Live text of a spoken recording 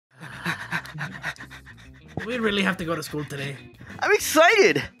We really have to go to school today. I'm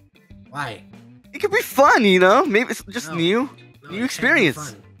excited. Why? It could be fun, you know? Maybe it's just new it experience.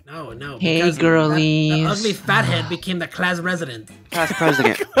 can't be fun. No. Hey, because girlies. That ugly fathead became the class resident. Past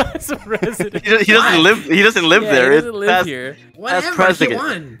president. Class president. He doesn't live. He doesn't live there. He doesn't live here. Whatever, president. he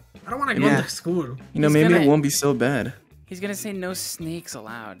won. I don't want to go to school. You know, maybe it won't be so bad. He's gonna say no snakes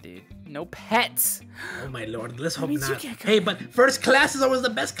allowed, dude. No pets. Oh my lord, let's hope Means you not. can't go- Hey, but first class is always the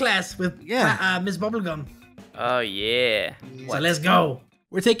best class with Miss Bubblegum. Oh yeah. So let's go.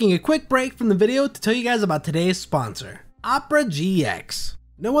 We're taking a quick break from the video to tell you guys about today's sponsor, Opera GX.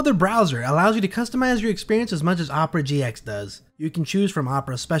 No other browser allows you to customize your experience as much as Opera GX does. You can choose from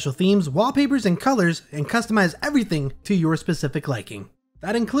Opera's special themes, wallpapers, and colors, and customize everything to your specific liking.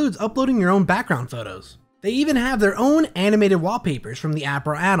 That includes uploading your own background photos. They even have their own animated wallpapers from the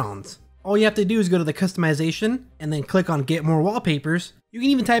Opera add-ons. All you have to do is go to the customization, and then click on Get More Wallpapers. You can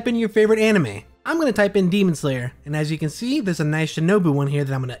even type in your favorite anime. I'm going to type in Demon Slayer, and as you can see, there's a nice Shinobu one here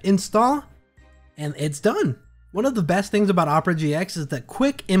that I'm going to install, and it's done. One of the best things about Opera GX is the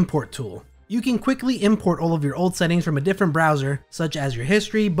quick import tool. You can quickly import all of your old settings from a different browser, such as your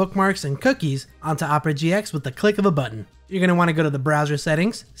history, bookmarks, and cookies, onto Opera GX with the click of a button. You're going to want to go to the browser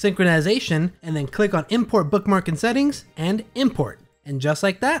settings, synchronization, and then click on import bookmark and settings, and import. And just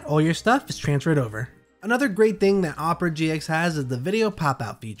like that, all your stuff is transferred over. Another great thing that Opera GX has is the video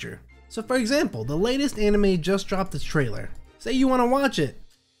pop-out feature. So for example, the latest anime just dropped its trailer. Say you want to watch it,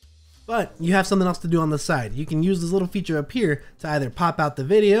 but you have something else to do on the side. You can use this little feature up here to either pop out the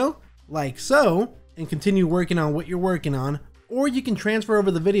video, like so, and continue working on what you're working on, or you can transfer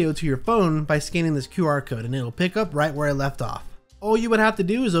over the video to your phone by scanning this QR code and it'll pick up right where it left off. All you would have to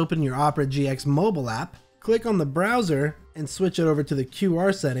do is open your Opera GX mobile app, click on the browser, and switch it over to the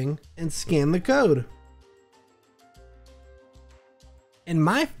QR setting and scan the code. And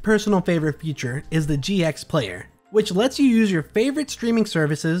my personal favorite feature is the GX Player, which lets you use your favorite streaming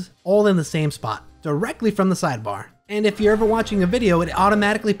services all in the same spot, directly from the sidebar. And if you're ever watching a video, it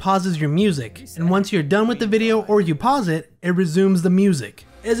automatically pauses your music. And once you're done with the video or you pause it, it resumes the music.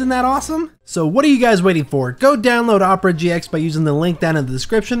 Isn't that awesome? So what are you guys waiting for? Go download Opera GX by using the link down in the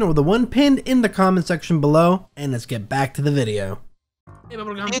description or the one pinned in the comment section below. And let's get back to the video.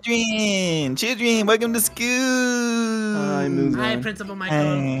 Hey, Children, welcome to school. Hi, MUZAN. Hi, Principal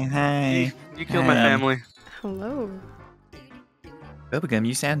Michael. Hi. You killed my family. Hello. Bubblegum,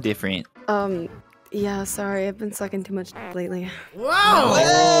 you sound different. Yeah, sorry, I've been sucking too much lately. Whoa!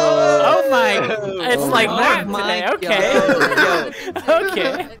 Oh my! It's like that today. Okay.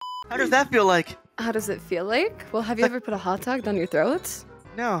 Okay. How does that feel like? How does it feel like? Well, have you ever put a hot dog down your throat?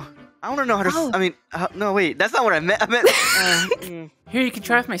 No. I want to know how to. I mean, no, wait. That's not what I meant. I meant. Here, you can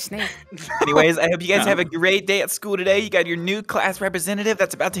try with my snake. Anyways, I hope you guys have a great day at school today. You got your new class representative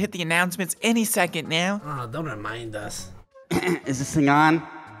that's about to hit the announcements any second now. Oh, don't remind us. Is this thing on?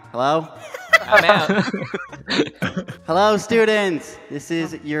 Hello? I'm out. Hello, students. This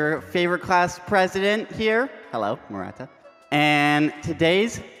is your favorite class president here. Hello, Murata. And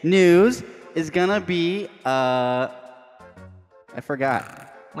today's news is gonna be, I forgot.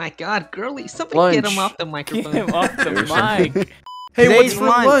 My God, girly, somebody get him off the microphone. Get him off the mic. Hey, what's Today's for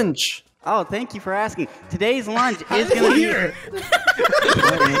lunch. lunch? Oh, thank you for asking. Today's lunch is gonna be.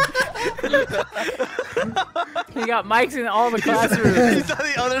 We got mics in all the classrooms. He's on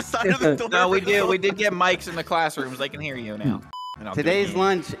the other side of the door. No, we do. We did get mics in the classrooms. They can hear you now. Today's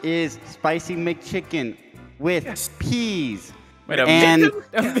lunch is spicy McChicken with peas. Wait, and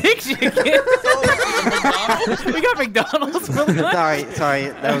A big chicken. We got McDonald's. sorry,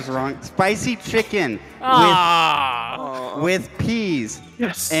 that was wrong. Spicy chicken with peas.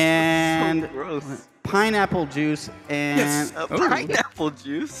 Yes. And So gross. pineapple juice and Pineapple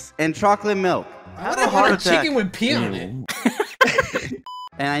juice. and chocolate milk. I would have wanted a chicken with pea on it.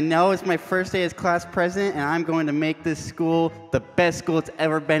 And I know it's my first day as class president, and I'm going to make this school the best school it's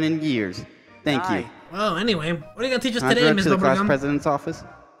ever been in years. Thank you. Well, anyway, what are you gonna teach us Can I today, direct Miss to the class Bubblegum? president's office?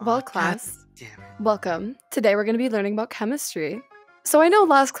 Well, class, welcome. Today we're going to be learning about chemistry. So I know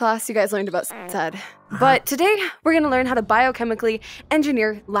last class you guys learned about SED, but today we're going to learn how to biochemically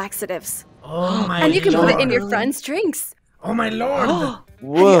engineer laxatives. Oh my And you can lord. put it in your friends' drinks. Oh my lord. Have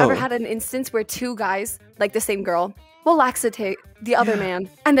you ever had an instance where two guys, like the same girl, will laxate the other man,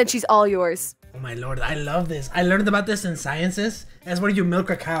 and then she's all yours? Oh my lord, I love this. I learned about this in sciences. That's where you milk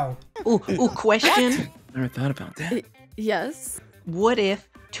a cow. Ooh, question. Never thought about that. Yes. What if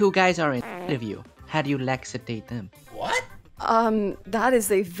two guys are in front of you? How do you laxate them? What? That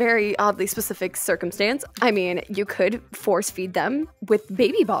is a very oddly specific circumstance. I mean, you could force feed them with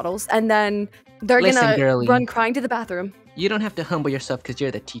baby bottles, and then they're Listen, gonna girlie. run crying to the bathroom. You don't have to humble yourself because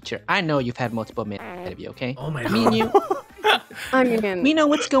you're the teacher. I know you've had multiple men ahead of you, okay? Oh my Me and you, I mean, we know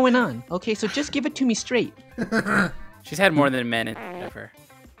what's going on, okay? So just give it to me straight. She's had more than men of her.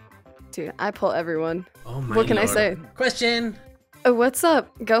 dude, I pull everyone. Oh my What can I lord. say? Question. Oh, what's up?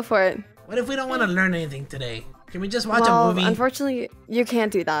 Go for it. What if we don't want to learn anything today? Can we just watch Well, a movie? unfortunately, you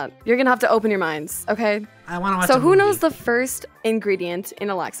can't do that. You're gonna have to open your minds, okay? I want to watch So a who movie. knows the first ingredient in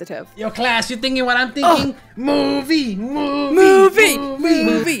a laxative? Yo, class, you thinking what I'm thinking? Movie. Movie!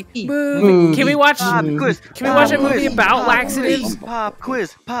 Can we watch? Pop quiz. Can we watch a movie about laxatives? Pop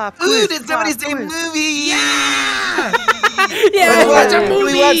quiz. Pop Ooh, quiz. did somebody pop say quiz. movie? Yeah! Yeah. Watch a Can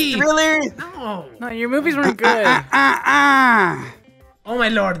we movie. watch Thriller? No. No, your movies weren't good. Oh my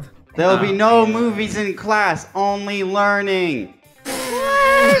lord. There'll be no movies in class, only learning.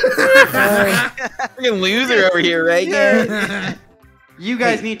 Freaking loser over here, right? Yeah. You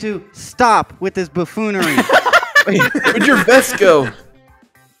guys need to stop with this buffoonery. Wait, where'd your vest go?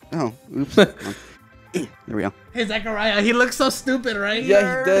 Oh, oops. There we go. Hey, Zachariah, he looks so stupid, right?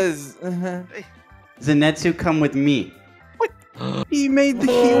 Yeah, he does. Zenitsu, come with me. He made the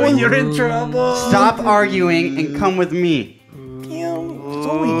Oh, you're in trouble. Stop arguing and come with me.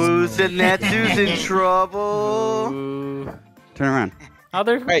 Ooh, Zenitsu's in trouble. Turn around. Oh,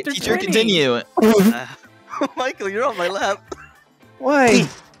 they're, All right, they're teacher, twinning. continue. Michael, you're on my lap. Why?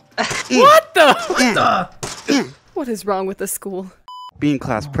 What the? What is wrong with this school? Being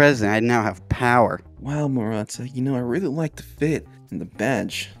class president, I now have power. Wow, Murata, you know, I really like the fit and the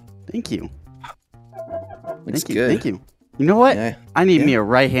badge. Thank you. Looks Thank you. good. Thank you. You know what? Yeah. I need Yeah. me a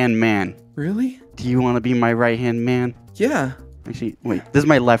right-hand man. Really? Do you want to be my right-hand man? Yeah. Actually, wait. This is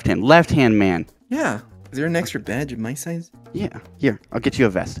my left-hand. Left-hand man. Yeah. Is there an extra badge of my size? Yeah. Here, I'll get you a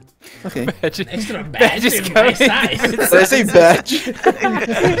vest. Okay. Extra badge is in my coming. size. Did I say badge?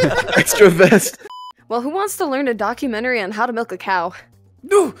 Extra vest. Well, who wants to learn a documentary on how to milk a cow?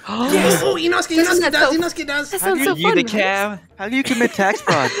 No. Yes. Oh, Inosuke Isn't that does. so- Inosuke does. That sounds so You fun. the right? cow? How do you commit tax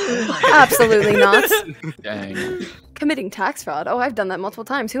fraud? Absolutely not. Dang. Committing tax fraud? Oh, I've done that multiple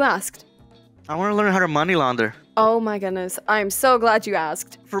times. Who asked? I want to learn how to money launder. Oh my goodness. I'm so glad you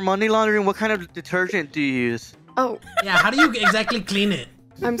asked. For money laundering, what kind of detergent do you use? Oh, Yeah, how do you exactly clean it?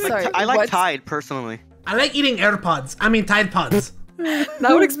 I'm sorry. I like what? Tide personally. I like eating AirPods. I mean Tide Pods. That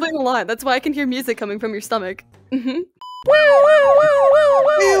would explain a lot. That's why I can hear music coming from your stomach.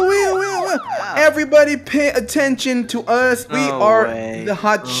 Everybody pay attention to us. We No are way. the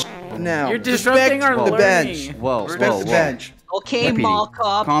hot now. You're disrupting our the badge. learning. Whoa, Respect whoa, the whoa. badge. Okay, Deputy, mall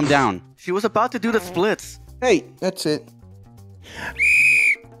cop. Calm down. She was about to do the splits. Hey, that's it.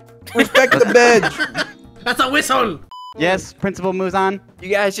 Respect the badge. That's a whistle. Yes, Principal Muzan. You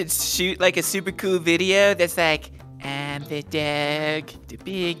guys should shoot like a super cool video that's like, I'm the dog, the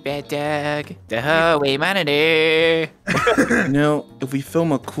big bad dog, the hallway monitor. You know, if we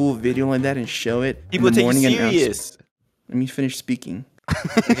film a cool video like that and show it People in the take you morning serious. Let me finish speaking.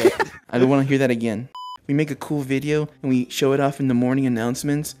 Okay. I don't want to hear that again. We make a cool video and we show it off in the morning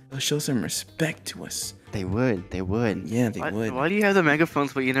announcements. It'll show some respect to us. They would. They would. Yeah, they would. Why do you have the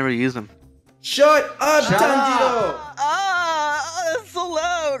megaphones but you never use them? Shut up, Tanjiro! Ah, that's so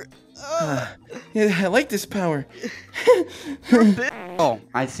loud. Yeah, I like this power. Oh,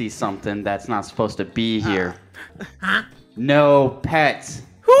 I see something that's not supposed to be here. No pets.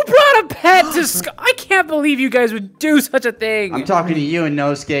 Who brought a pet to school? I can't believe you guys would do such a thing. I'm talking to you,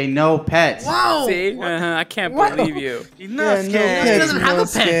 Inosuke. No pets. Whoa. See? I can't believe you. Enough, He doesn't have a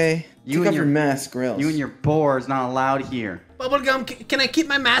pet. Inosuke. You Take and off your your- mask, or else. You and your boar is not allowed here. Bubblegum, can I keep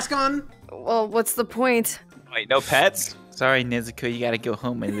my mask on? Well, what's the point? Wait, no pets? Sorry, Nezuko, you gotta go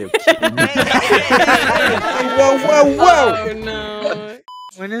home, my little kid. Whoa, whoa, whoa! Oh no.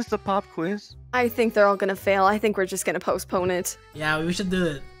 When is the pop quiz? I think they're all gonna fail. I think we're just gonna postpone it. Yeah, we should do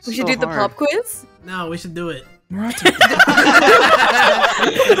it. We should So do the hard. pop quiz? No, we should do it. Murata.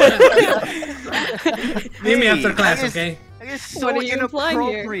 Meet me after Hey, class, I guess- okay? It's so What are you implying here?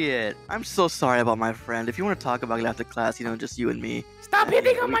 inappropriate. I'm so sorry about my friend. If you want to talk about it after class, just you and me. Stop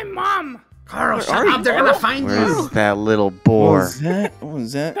hitting on my mom. Carl, Where shut are up. you? They're gonna find Where's you. that little What boar? was that? What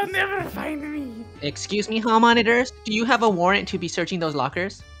was that? They'll never find me. Excuse me, hall monitors. Do you have a warrant to be searching those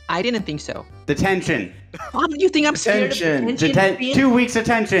lockers? I didn't think so. Detention. You think I'm scared Attention. of detention? 2 weeks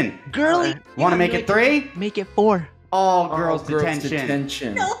detention. Girly. Want to make it 3? Make it 4. All girls, All girls detention.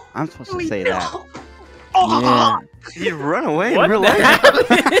 detention. I'm supposed to say that. Yeah. You run away What in real the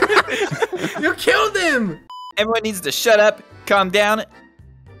life. You killed him. Everyone needs to shut up, calm down.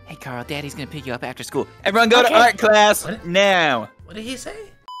 Hey, Carl, Daddy's gonna pick you up after school. Everyone go to art class What? now. What did he say?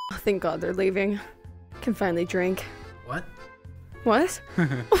 Oh, thank God they're leaving. Can finally drink. What? What?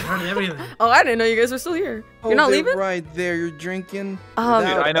 Heard everything. Oh, I didn't know you guys were still here. You're not leaving? Right there, you're drinking.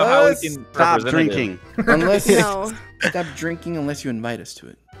 Without I know how we us. can Stop representative. drinking. Unless No. stop drinking unless you invite us to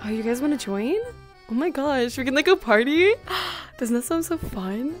it. Oh, you guys want to join? Oh my gosh, we can like go party? Doesn't that sound so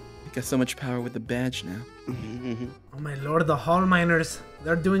fun? You got so much power with the badge now. Oh my lord, the hall miners.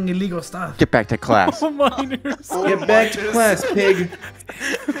 They're doing illegal stuff. Get back to class. Miners. Get back to class, pig.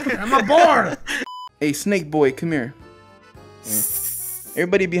 I'm aboard. Hey, Snake Boy, come here.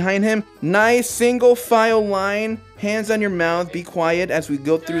 Everybody behind him. Nice single file line. Hands on your mouth. Be quiet as we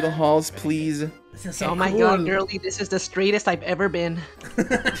go through the halls, please. This is so Oh my cool. god, girly, this is the straightest I've ever been.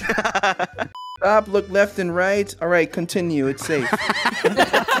 Stop, look left and right. All right, continue. It's safe. Go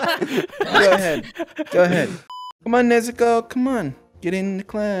ahead. Go ahead. Come on, Nezuko. Come on. Get into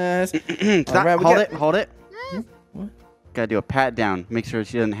class. Stop. All right, we Hold got- it. Hold it. What? Gotta do a pat down. Make sure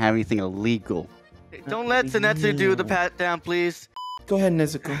she doesn't have anything illegal. Don't let Zenitsu do the pat down, please. Go ahead,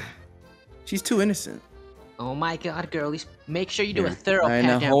 Nezuko. She's too innocent. Oh my god, girlies, make sure you do a Here. thorough All right,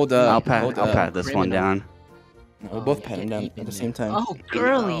 now pat down. hold up. I'll pat this one Criminal. down. We'll both pat him down at the same time. Oh,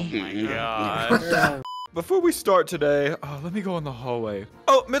 girly. God. Before we start today, let me go in the hallway.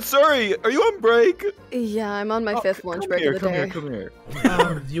 Oh, Mitsuri, are you on break? Yeah, I'm on my fifth lunch break Here, of the day. come here.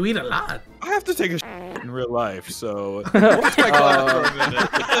 You eat a lot. I have to take a in real life, so what's my class for a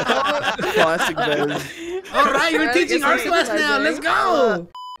minute? Classic Bez. All right, you're teaching art class now. Let's go.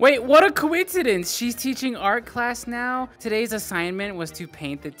 Wait, what a coincidence! She's teaching art class now. Today's assignment was to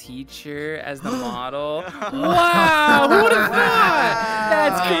paint the teacher as the model. Wow, who would have thought?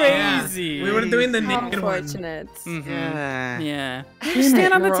 That's crazy. We were doing the How naked one. unfortunate. Yeah. Yeah. You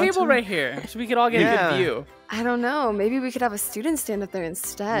stand on the Murata. table right here, so we could all get a Yeah. good view. I don't know. Maybe we could have a student stand up there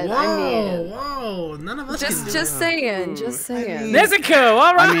instead. Whoa, I mean, whoa. None of us can do just saying, just saying. Nezuko,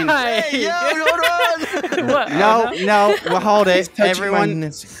 all right. I mean- Hey, yo, hold on. What? No, no, well, hold it. touching Everyone, my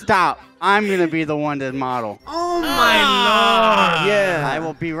stop. I'm gonna be the one to model. Oh my lord. Yeah. I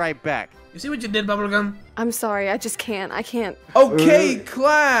will be right back. You see what you did, Bubblegum? I'm sorry, I just can't. I can't. Okay,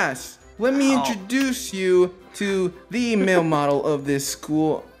 class. Let me introduce you to the male model of this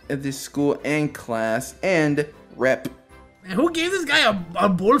school and class and rep. Man, who gave this guy a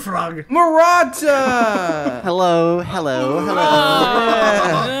bullfrog? Murata. Hello, hello, hello.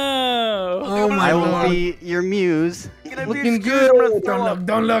 No. Oh my I will lord. be your muse. Looking good. Don't look,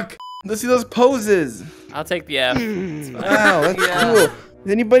 don't look. Let's see those poses. I'll take the F. Wow, that's cool.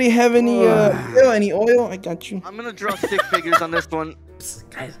 Does anybody have any oil? I got you. I'm gonna draw stick figures on this one. Psst,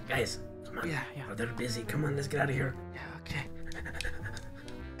 guys, come on. Yeah. Oh, they're busy. Come on, let's get out of here. Yeah, okay.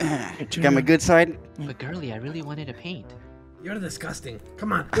 Got my good side. But girly, I really wanted to paint. You're disgusting.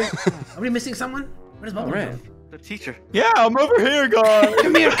 Come on. Wait, are we missing someone? Where's Bubblegum? Alright. The teacher. Yeah, I'm over here, guys.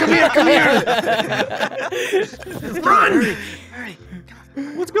 Come here, come here, come here. Run. Hurry.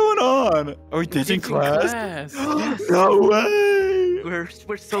 What's going on? Are we ditching class? No way.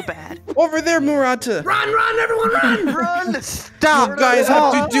 We're so bad. Over there, Murata. Run, everyone, run. Run. Stop. You guys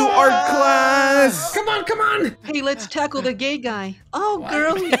have to do art class. Come on. Hey, let's tackle the gay guy. Oh,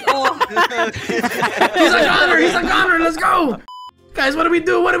 girly. Oh. He's a goner. Let's go. Guys, what do we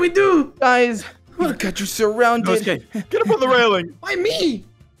do? Guys, we've got you surrounded. Okay, get up on the railing. Why me?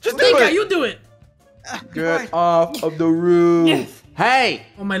 Just Big do guy, it. you do it. Get off of the roof. Hey,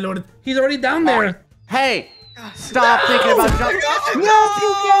 Oh my lord, he's already down there. hey. Stop thinking about jumping.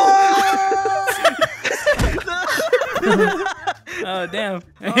 Oh, damn.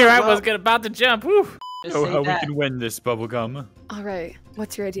 Here I was about to jump. Woo. Just Oh, say how we that. can win this, Bubblegum. All right,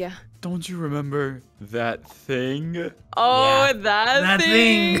 what's your idea? Don't you remember that thing? Oh, that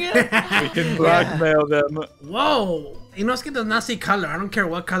thing. We can blackmail them. Whoa. Inosuke does not see color. I don't care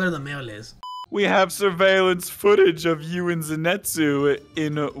what color the male is. We have surveillance footage of you and Zenitsu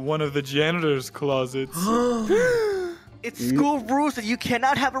in one of the janitor's closets. It's school rules that you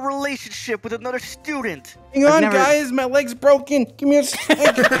cannot have a relationship with another student. Hang on, never- guys. My leg's broken. Give me a sec.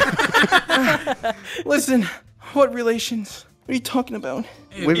 Listen, what relations? What are you talking about?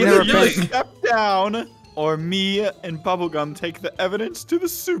 We've Either never you been. step down, or me and Bubblegum take the evidence to the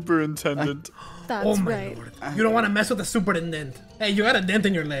superintendent. That's Oh my right. lord. You don't want to mess with the superintendent. Hey, you got a dent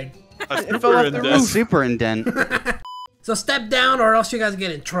in your leg. A fell off the A superintendent. superintendent. So step down or else you guys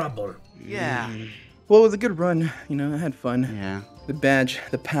get in trouble. Yeah. Well, it was a good run. You know, I had fun. Yeah, The badge,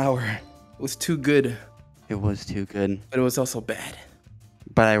 the power. It was too good, it was too good. but it was also bad.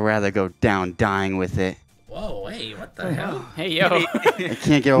 But I'd rather go down dying with it. Whoa, hey, what the hell? Hey, yo. I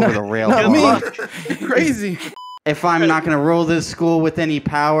can't get over the rail. Not me. You're crazy. If I'm not gonna rule this school with any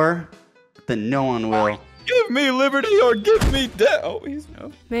power, then no one will. Give me liberty or give me death. Oh, he's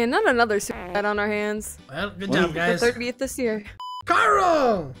no. Man, not another suicide on our hands. Well, good job, The guys. 30th this year.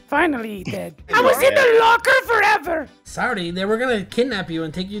 Carl! Finally dead. I was in the locker forever. Sorry, they were gonna kidnap you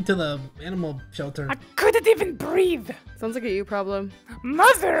and take you to the animal shelter. I couldn't even breathe. Sounds like a you problem.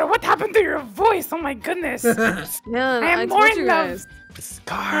 Mother, what happened to your voice? Oh my goodness. Man, I am I more told in you love. guys.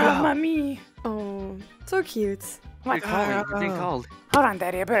 Oh, mommy. Oh, so cute. What? You're being called. Hold on,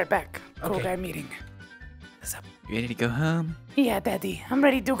 Daddy. I'll be right back. Cool Okay. guy meeting. What's up? You ready to go home? Yeah, Daddy. I'm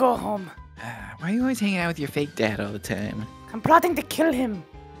ready to go home. Why are you always hanging out with your fake dad all the time? I'm plotting to kill him.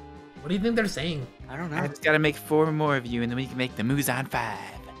 What do you think they're saying? I don't I know. just gotta make 4 more of you, and then we can make the MUZAN 5.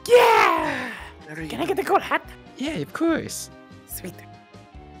 Yeah! What are you Can I get the gold hat? Yeah, of course. Sweet.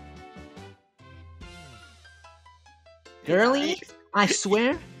 Girlie, I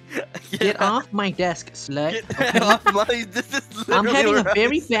swear, get off my desk, slut. Get off my. This is I'm literally having a where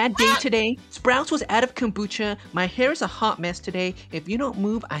very bad day today. Sprouts was out of kombucha. My hair is a hot mess today. If you don't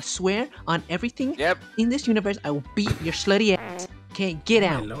move, I swear on everything in this universe, I will beat your slutty ass. Okay, get My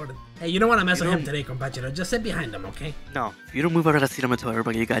out. lord. Hey, you don't want to mess with him today, compachero. Just sit behind him, okay? No, if you don't move out of that seat, I'm gonna tell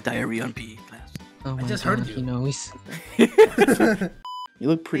everybody you got diarrhea on PE class. Oh my just God, heard you. He knows. You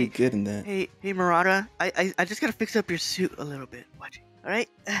look pretty good in that. Hey, Murata, I just gotta fix up your suit a little bit, Wedgie. All right,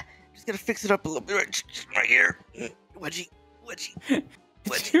 just gotta fix it up a little bit right here, Wedgie.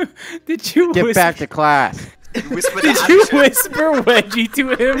 Did you Get whisper, back to class. Did you whisper wedgie to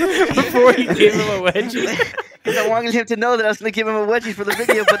him before you gave him a wedgie? Because I wanted him to know that I was gonna give him a wedgie for the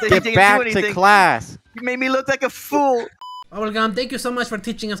video, but then he Get didn't back do anything. to class. You made me look like a fool. Bubblegum, thank you so much for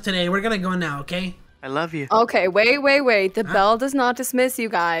teaching us today. We're gonna go now, okay? I love you. Okay, wait. The bell does not dismiss you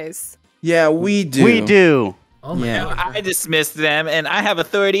guys. Yeah, we do. We do. Oh my Yeah. God. I dismissed them, and I have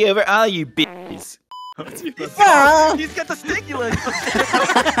authority over all you bitches. He's got the stimulus.